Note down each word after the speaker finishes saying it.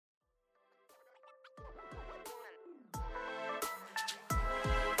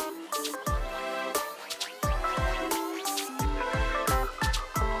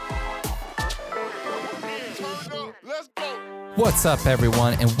What's up,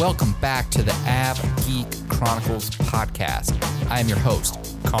 everyone, and welcome back to the Av Geek Chronicles podcast. I am your host,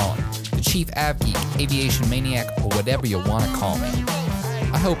 Colin, the Chief Av Geek, Aviation Maniac, or whatever you want to call me.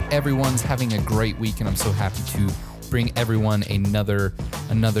 I hope everyone's having a great week, and I'm so happy to bring everyone another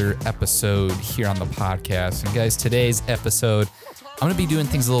episode here on the podcast. And guys, today's episode, I'm going to be doing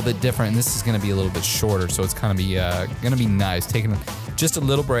things a little bit different, and this is going to be a little bit shorter, so it's going to be nice, taking just a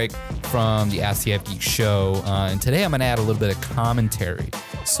little break from the Ask the Av Geek show, and today I'm going to add a little bit of commentary.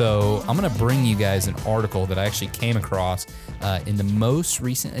 So I'm going to bring you guys an article that I actually came across in the most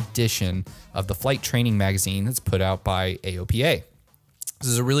recent edition of the Flight Training magazine that's put out by AOPA. This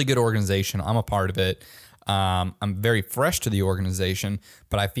is a really good organization. I'm a part of it. I'm very fresh to the organization,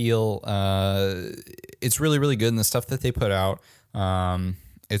 but I feel it's really, really good in the stuff that they put out.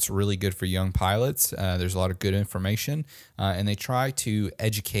 It's really good for young pilots. There's a lot of good information, and they try to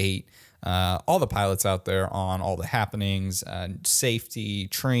educate all the pilots out there on all the happenings, safety,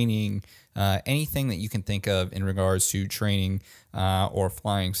 training, anything that you can think of in regards to training or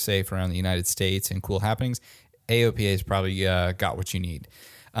flying safe around the United States and cool happenings. AOPA has probably got what you need.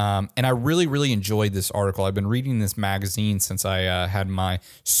 And I really, really enjoyed this article. I've been reading this magazine since I had my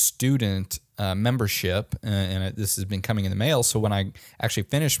student membership, and this has been coming in the mail. So when I actually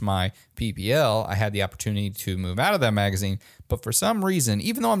finished my PPL, I had the opportunity to move out of that magazine. But for some reason,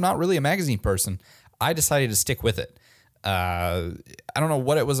 even though I'm not really a magazine person, I decided to stick with it. I don't know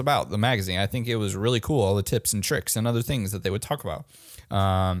what it was about, the magazine. I think it was really cool, all the tips and tricks and other things that they would talk about.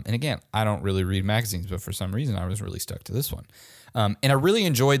 And again, I don't really read magazines, but for some reason, I was really stuck to this one. And I really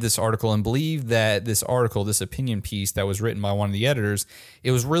enjoyed this article and believe that this article, this opinion piece that was written by one of the editors,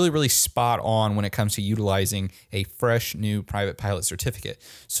 it was really, really spot on when it comes to utilizing a fresh new private pilot certificate.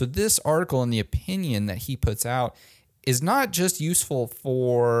 So this article and the opinion that he puts out is not just useful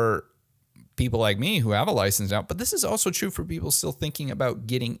for people like me who have a license now, but this is also true for people still thinking about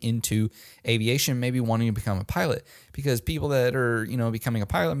getting into aviation, maybe wanting to become a pilot, because people that are, becoming a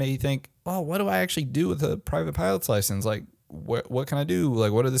pilot may think, well, what do I actually do with a private pilot's license? Like, what can I do?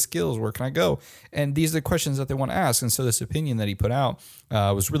 Like, what are the skills? Where can I go? And these are the questions that they want to ask. And so this opinion that he put out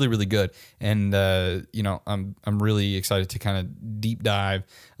was really, really good. And, I'm really excited to kind of deep dive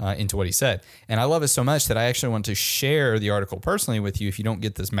into what he said. And I love it so much that I actually want to share the article personally with you if you don't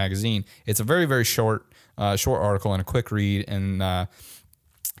get this magazine. It's a very, very short article and a quick read.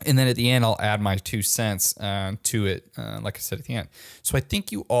 And then at the end, I'll add my 2 cents to it, like I said at the end. So I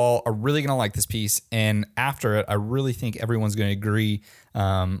think you all are really going to like this piece. And after it, I really think everyone's going to agree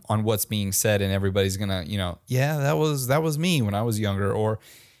on what's being said. And everybody's going to, yeah, that was me when I was younger. Or,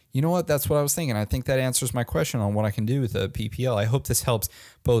 you know what, that's what I was thinking. I think that answers my question on what I can do with a PPL. I hope this helps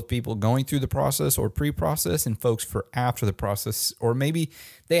both people going through the process or pre-process and folks for after the process. Or maybe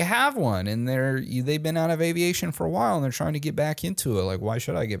they have one and they've been out of aviation for a while and they're trying to get back into it. Like, why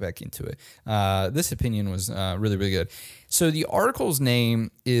should I get back into it? This opinion was really, really good. So the article's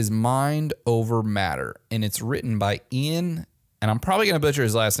name is Mind Over Matter, and it's written by Ian, and I'm probably going to butcher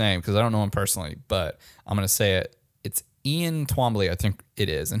his last name because I don't know him personally, but I'm going to say it. It's Ian Twombly, I think it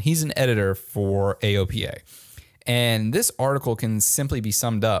is, and he's an editor for AOPA. And this article can simply be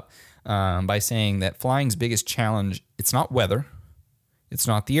summed up by saying that flying's biggest challenge, it's not weather, it's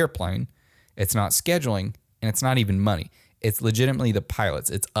not the airplane, it's not scheduling, and it's not even money. It's legitimately the pilots.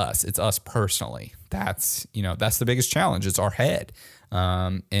 It's us personally. That's the biggest challenge. It's our head,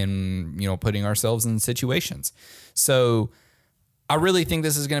 and putting ourselves in situations. So I really think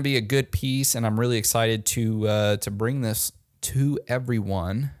this is going to be a good piece, and I'm really excited to bring this to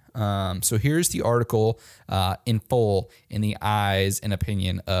everyone. So here's the article in full in the eyes and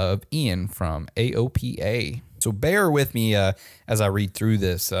opinion of Ian from AOPA. So bear with me as I read through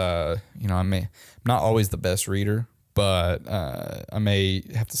this. I'm not always the best reader, but I may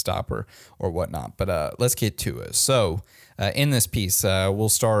have to stop or whatnot. But let's get to it. So in this piece, we'll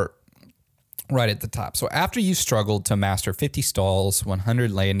start right at the top. So after you struggled to master 50 stalls,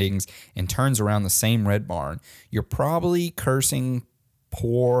 100 landings, and turns around the same red barn, you're probably cursing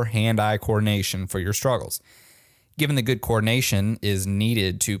poor hand-eye coordination for your struggles. Given the good coordination is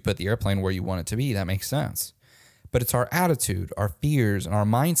needed to put the airplane where you want it to be, that makes sense. But it's our attitude, our fears, and our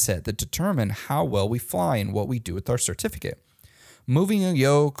mindset that determine how well we fly and what we do with our certificate. Moving a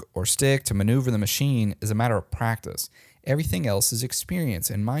yoke or stick to maneuver the machine is a matter of practice. Everything else is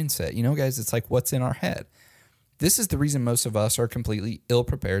experience and mindset. Guys, it's like what's in our head. This is the reason most of us are completely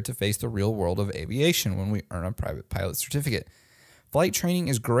ill-prepared to face the real world of aviation when we earn a private pilot certificate. Flight training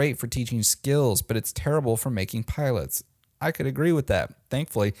is great for teaching skills, but it's terrible for making pilots. I could agree with that.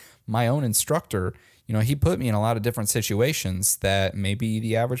 Thankfully, my own instructor, he put me in a lot of different situations that maybe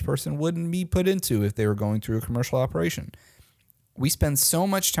the average person wouldn't be put into if they were going through a commercial operation. We spend so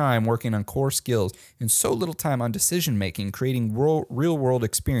much time working on core skills and so little time on decision making, creating real world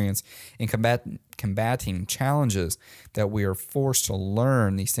experience, and combating challenges that we are forced to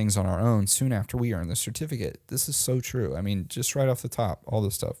learn these things on our own soon after we earn the certificate. This is so true. I mean, just right off the top, all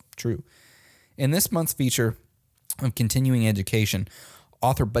this stuff, true. In this month's feature of continuing education,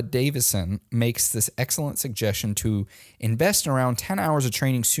 author Bud Davison makes this excellent suggestion to invest in around 10 hours of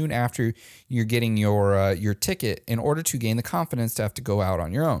training soon after you're getting your ticket in order to gain the confidence to have to go out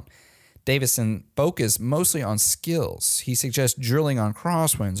on your own. Davison focused mostly on skills. He suggests drilling on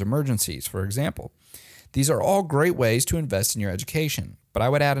crosswinds, emergencies, for example. These are all great ways to invest in your education, but I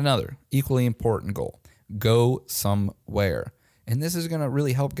would add another equally important goal: go somewhere. And this is going to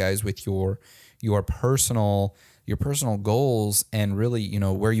really help, guys, with your personal goals and really,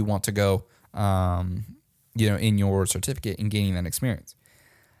 where you want to go, in your certificate and gaining that experience.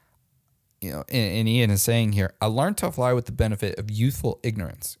 And Ian is saying here, I learned to fly with the benefit of youthful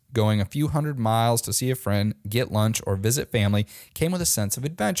ignorance. Going a few hundred miles to see a friend, get lunch, or visit family came with a sense of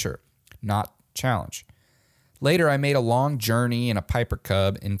adventure, not challenge. Later, I made a long journey in a Piper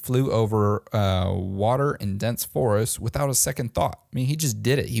Cub and flew over water and dense forests without a second thought. I mean, he just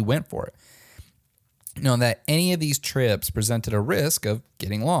did it. He went for it. That any of these trips presented a risk of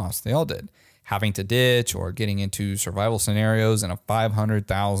getting lost. They all did. Having to ditch or getting into survival scenarios in a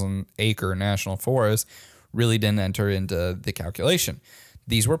 500,000 acre national forest really didn't enter into the calculation.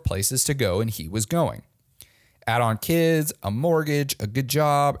 These were places to go, and he was going. Add on kids, a mortgage, a good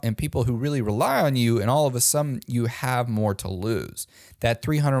job, and people who really rely on you, and all of a sudden you have more to lose. That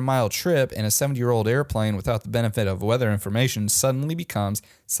 300-mile trip in a 70-year-old airplane without the benefit of weather information suddenly becomes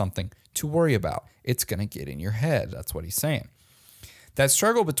something to worry about. It's going to get in your head. That's what he's saying. That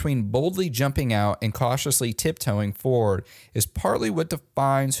struggle between boldly jumping out and cautiously tiptoeing forward is partly what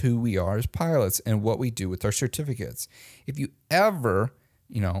defines who we are as pilots and what we do with our certificates. If you ever,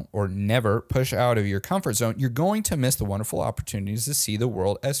 or never push out of your comfort zone, you're going to miss the wonderful opportunities to see the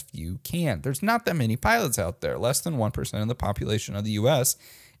world as few can. There's not that many pilots out there. Less than 1% of the population of the U.S.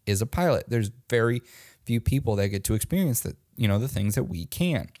 is a pilot. There's very few people that get to experience the things that we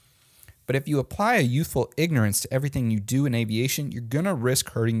can. But if you apply a youthful ignorance to everything you do in aviation, you're going to risk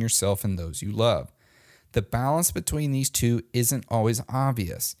hurting yourself and those you love. The balance between these two isn't always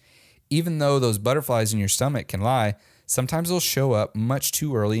obvious. Even though those butterflies in your stomach can lie, sometimes they'll show up much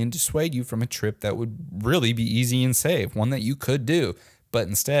too early and dissuade you from a trip that would really be easy and safe, one that you could do. But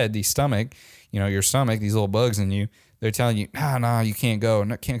instead, your stomach, these little bugs in you, they're telling you, you can't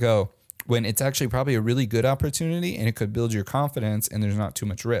go, when it's actually probably a really good opportunity and it could build your confidence and there's not too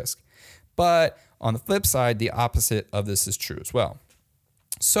much risk. But on the flip side, the opposite of this is true as well.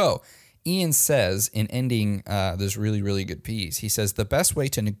 So Ian says in ending this really, really good piece, he says, the best way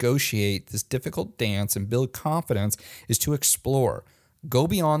to negotiate this difficult dance and build confidence is to explore. Go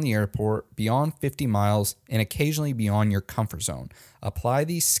beyond the airport, beyond 50 miles, and occasionally beyond your comfort zone. Apply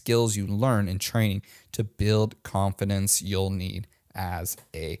these skills you learn in training to build confidence you'll need as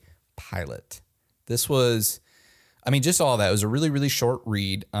a pilot. This was, just all that. It was a really, really short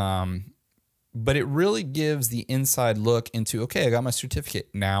read. But it really gives the inside look into, okay, I got my certificate,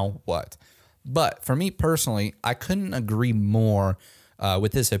 now what? But for me personally, I couldn't agree more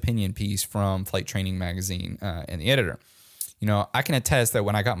with this opinion piece from Flight Training Magazine and the editor. I can attest that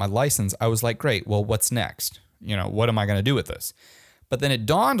when I got my license, I was like, great, well, what's next? What am I going to do with this? But then it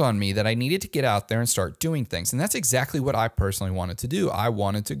dawned on me that I needed to get out there and start doing things. And that's exactly what I personally wanted to do. I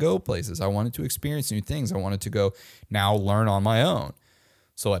wanted to go places. I wanted to experience new things. I wanted to go now learn on my own.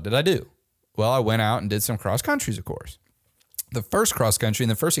 So what did I do? Well, I went out and did some cross countries, of course. The first cross country and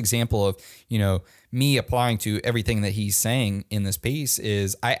the first example of, me applying to everything that he's saying in this piece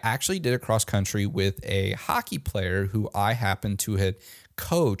is I actually did a cross country with a hockey player who I happened to have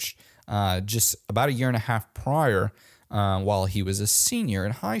coached just about a year and a half prior while he was a senior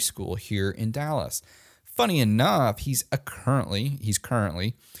in high school here in Dallas. Funny enough, he's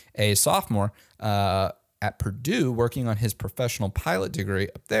currently a sophomore at Purdue working on his professional pilot degree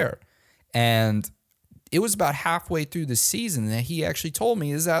up there. And it was about halfway through the season that he actually told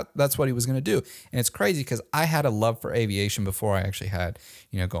me that's what he was going to do. And it's crazy because I had a love for aviation before I actually had,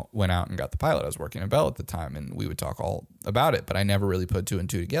 went out and got the pilot. I was working at Bell at the time and we would talk all about it, but I never really put two and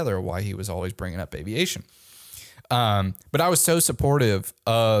two together why he was always bringing up aviation. But I was so supportive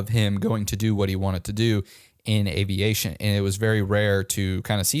of him going to do what he wanted to do in aviation. And it was very rare to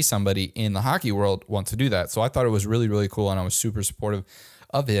kind of see somebody in the hockey world want to do that. So I thought it was really, really cool. And I was super supportive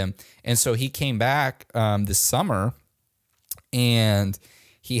of him. And so he came back this summer and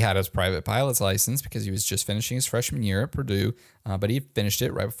he had his private pilot's license because he was just finishing his freshman year at Purdue, but he finished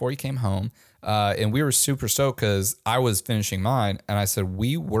it right before he came home. And we were super stoked because I was finishing mine. And I said,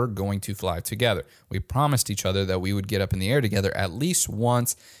 we were going to fly together. We promised each other that we would get up in the air together at least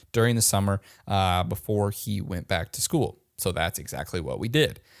once during the summer before he went back to school. So that's exactly what we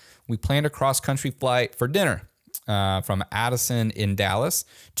did. We planned a cross-country flight for dinner from Addison in Dallas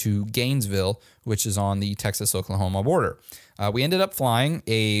to Gainesville, which is on the Texas-Oklahoma border. We ended up flying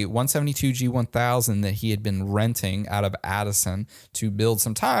a 172 G1000 that he had been renting out of Addison to build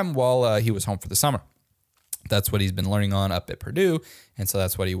some time while he was home for the summer. That's what he's been learning on up at Purdue, and so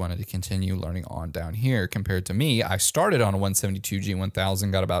that's what he wanted to continue learning on down here. Compared to me, I started on a 172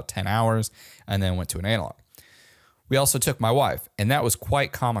 G1000, got about 10 hours, and then went to an analog. We also took my wife, and that was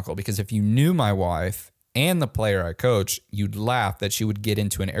quite comical because if you knew my wife and the player I coach, you'd laugh that she would get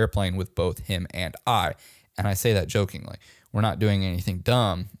into an airplane with both him and I. And I say that jokingly. We're not doing anything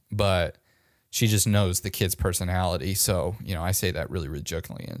dumb, but she just knows the kid's personality. So, I say that really, really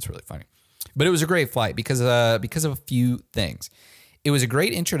jokingly, and it's really funny. But it was a great flight because of a few things. It was a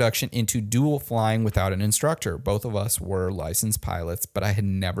great introduction into dual flying without an instructor. Both of us were licensed pilots, but I had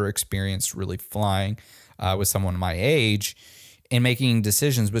never experienced really flying with someone my age and making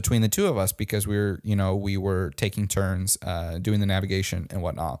decisions between the two of us because we were taking turns doing the navigation and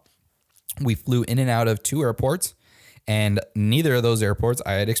whatnot. We flew in and out of 2 airports, and neither of those airports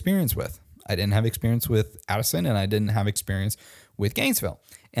I had experience with. I didn't have experience with Addison, and I didn't have experience with Gainesville.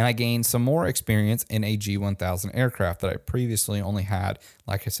 And I gained some more experience in a G1000 aircraft that I previously only had,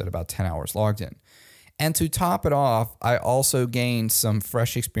 like I said, about 10 hours logged in. And to top it off, I also gained some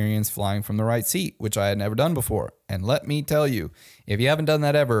fresh experience flying from the right seat, which I had never done before. And let me tell you, if you haven't done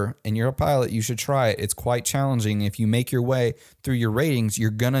that ever and you're a pilot, you should try it. It's quite challenging. If you make your way through your ratings, you're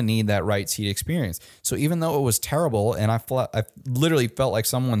going to need that right seat experience. So even though it was terrible and I literally felt like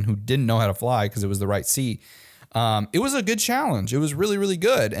someone who didn't know how to fly because it was the right seat, it was a good challenge. It was really, really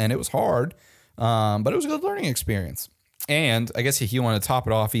good, and it was hard, but it was a good learning experience. And I guess if you want to top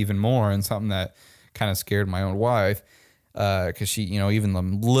it off even more, and something that kind of scared my own wife, because she, even the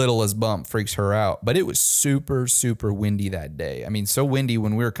littlest bump freaks her out. But it was super, super windy that day. I mean, so windy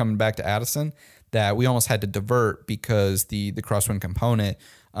when we were coming back to Addison that we almost had to divert because the crosswind component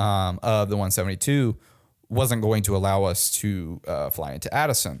of the 172 wasn't going to allow us to fly into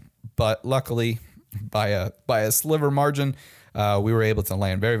Addison. But luckily, by a sliver margin, we were able to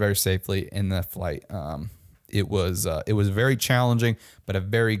land very, very safely in the flight. It was very challenging, but a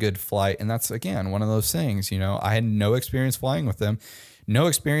very good flight. And that's, again, one of those things, I had no experience flying with them, no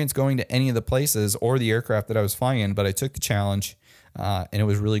experience going to any of the places or the aircraft that I was flying in, but I took the challenge and it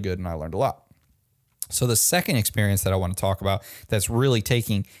was really good and I learned a lot. So the second experience that I want to talk about that's really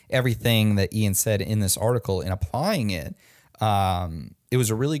taking everything that Ian said in this article and applying it, it was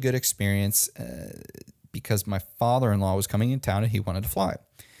a really good experience because my father-in-law was coming in town and he wanted to fly.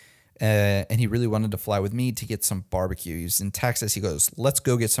 And he really wanted to fly with me to get some barbecue. He was in Texas. He goes, let's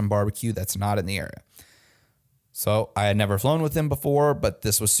go get some barbecue that's not in the area. So I had never flown with him before, but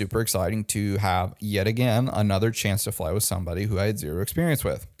this was super exciting to have yet again another chance to fly with somebody who I had zero experience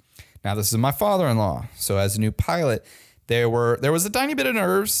with. Now, this is my father-in-law. So as a new pilot, there was a tiny bit of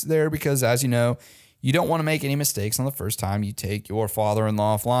nerves there because, as you know, you don't want to make any mistakes on the first time you take your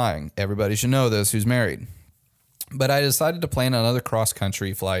father-in-law flying. Everybody should know this who's married. But I decided to plan another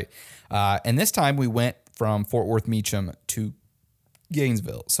cross-country flight. And this time we went from Fort Worth Meacham to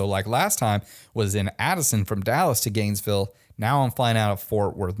Gainesville. So like last time was in Addison from Dallas to Gainesville. Now I'm flying out of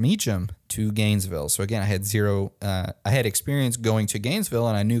Fort Worth Meacham to Gainesville. So again, I had experience going to Gainesville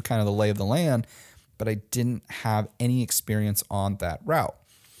and I knew kind of the lay of the land, but I didn't have any experience on that route.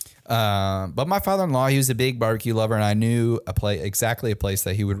 But my father-in-law, he was a big barbecue lover and I knew exactly a place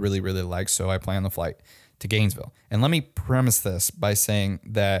that he would really, really like. So I planned the flight to Gainesville. And let me premise this by saying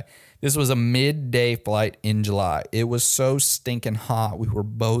that this was a midday flight in July. It was so stinking hot. We were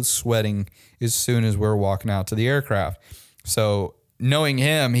both sweating as soon as we were walking out to the aircraft. So knowing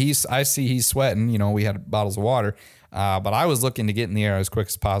him, I see he's sweating. We had bottles of water, but I was looking to get in the air as quick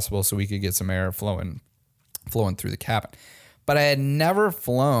as possible so we could get some air flowing through the cabin. But I had never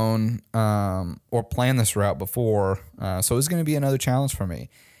flown or planned this route before, so it was going to be another challenge for me.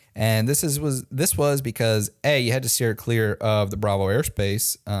 And this was because you had to steer clear of the Bravo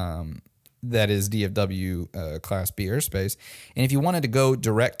airspace, that is DFW Class B airspace. And if you wanted to go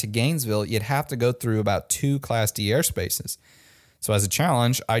direct to Gainesville, you'd have to go through about 2 Class D airspaces. So as a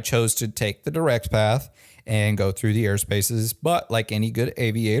challenge, I chose to take the direct path and go through the airspaces. But like any good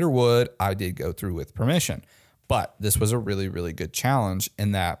aviator would, I did go through with permission. But this was a really, really good challenge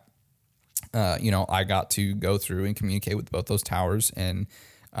in that, I got to go through and communicate with both those towers and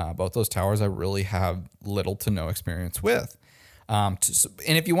both those towers I really have little to no experience with.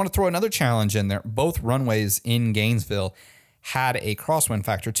 And if you want to throw another challenge in there, both runways in Gainesville had a crosswind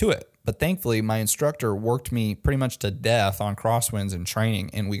factor to it. But thankfully, my instructor worked me pretty much to death on crosswinds and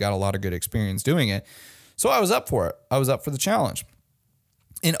training, and we got a lot of good experience doing it. So I was up for it. I was up for the challenge.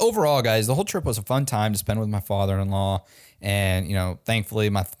 And overall, guys, the whole trip was a fun time to spend with my father-in-law. And, thankfully,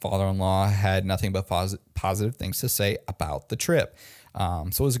 my father-in-law had nothing but positive things to say about the trip. So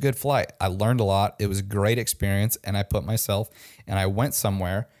it was a good flight. I learned a lot. It was a great experience. And I put myself and I went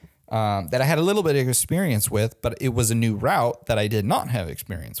somewhere that I had a little bit of experience with, but it was a new route that I did not have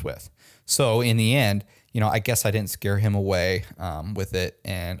experience with. So in the end, I guess I didn't scare him away with it.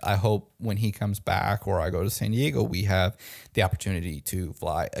 And I hope when he comes back or I go to San Diego, we have the opportunity to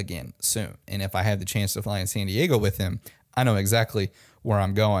fly again soon. And if I have the chance to fly in San Diego with him, I know exactly where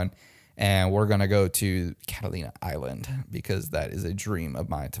I'm going. And we're going to go to Catalina Island because that is a dream of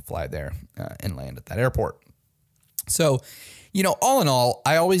mine to fly there and land at that airport. So, all in all,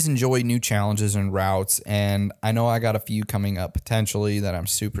 I always enjoy new challenges and routes, and I know I got a few coming up potentially that I'm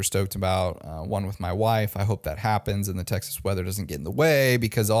super stoked about. One with my wife. I hope that happens and the Texas weather doesn't get in the way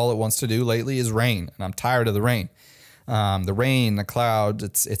because all it wants to do lately is rain, and I'm tired of the rain. The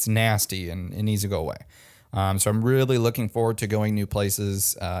clouds, it's nasty and it needs to go away. So I'm really looking forward to going new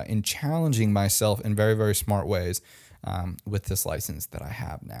places and challenging myself in very, very smart ways with this license that I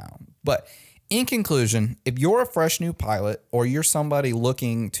have now. But in conclusion, if you're a fresh new pilot or you're somebody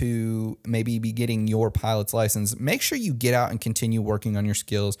looking to maybe be getting your pilot's license, make sure you get out and continue working on your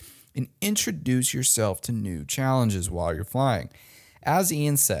skills and introduce yourself to new challenges while you're flying. As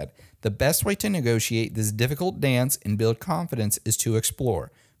Ian said, the best way to negotiate this difficult dance and build confidence is to explore.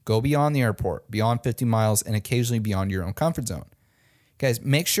 Go beyond the airport, beyond 50 miles, and occasionally beyond your own comfort zone. Guys,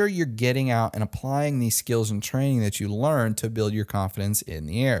 make sure you're getting out and applying these skills and training that you learn to build your confidence in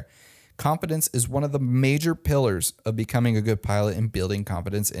the air. Confidence is one of the major pillars of becoming a good pilot and building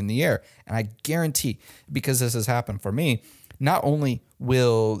confidence in the air. And I guarantee, because this has happened for me, not only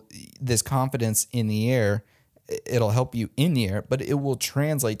will this confidence in the air, it'll help you in the air, but it will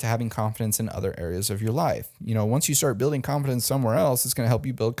translate to having confidence in other areas of your life. Once you start building confidence somewhere else, it's going to help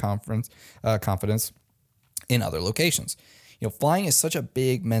you build confidence in other locations. Flying is such a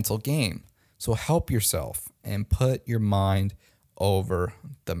big mental game. So help yourself and put your mind over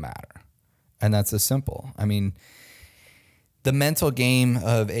the matter. And that's as simple. I mean, the mental game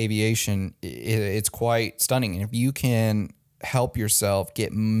of aviation, it's quite stunning. And if you can help yourself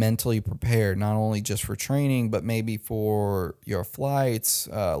get mentally prepared, not only just for training, but maybe for your flights,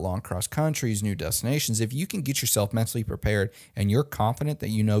 long cross countries, new destinations, if you can get yourself mentally prepared and you're confident that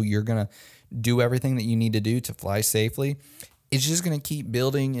you're going to do everything that you need to do to fly safely, it's just going to keep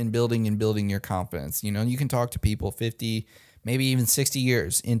building and building and building your confidence. You can talk to people 50, maybe even 60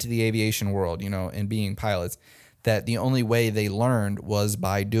 years into the aviation world, and being pilots, that the only way they learned was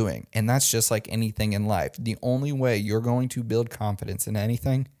by doing. And that's just like anything in life. The only way you're going to build confidence in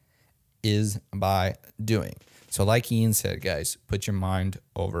anything is by doing. So like Ian said, guys, put your mind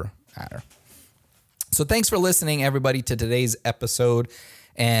over matter. So thanks for listening, everybody, to today's episode.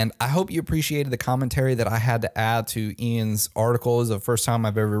 And I hope you appreciated the commentary that I had to add to Ian's article. It was the first time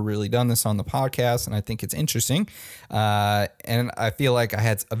I've ever really done this on the podcast, and I think it's interesting. And I feel like I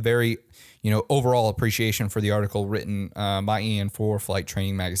had a very, overall appreciation for the article written by Ian for Flight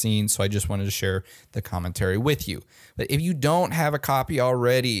Training Magazine. So I just wanted to share the commentary with you. But if you don't have a copy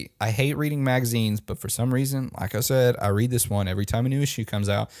already, I hate reading magazines, but for some reason, like I said, I read this one every time a new issue comes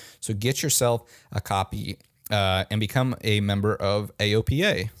out. So get yourself a copy and become a member of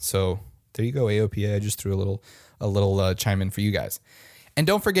AOPA. So there you go, AOPA. I just threw a little chime in for you guys. And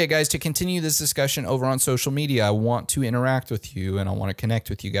don't forget, guys, to continue this discussion over on social media. I want to interact with you and I want to connect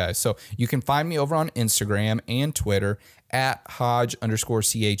with you guys. So you can find me over on Instagram and Twitter at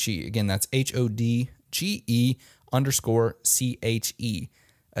Hodge_CHE. Again, that's HODGE_CHE.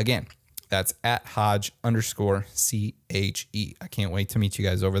 Again, that's at Hodge_CHE. I can't wait to meet you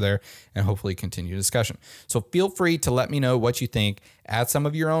guys over there and hopefully continue discussion. So feel free to let me know what you think, add some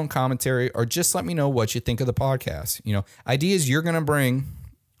of your own commentary, or just let me know what you think of the podcast. Ideas you're going to bring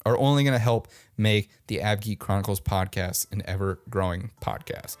are only going to help make the AvGeek Chronicles podcast an ever-growing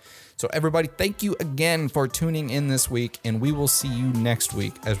podcast. So everybody, thank you again for tuning in this week, and we will see you next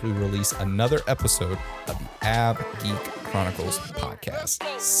week as we release another episode of the AvGeek Chronicles podcast.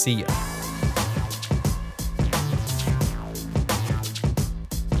 See ya.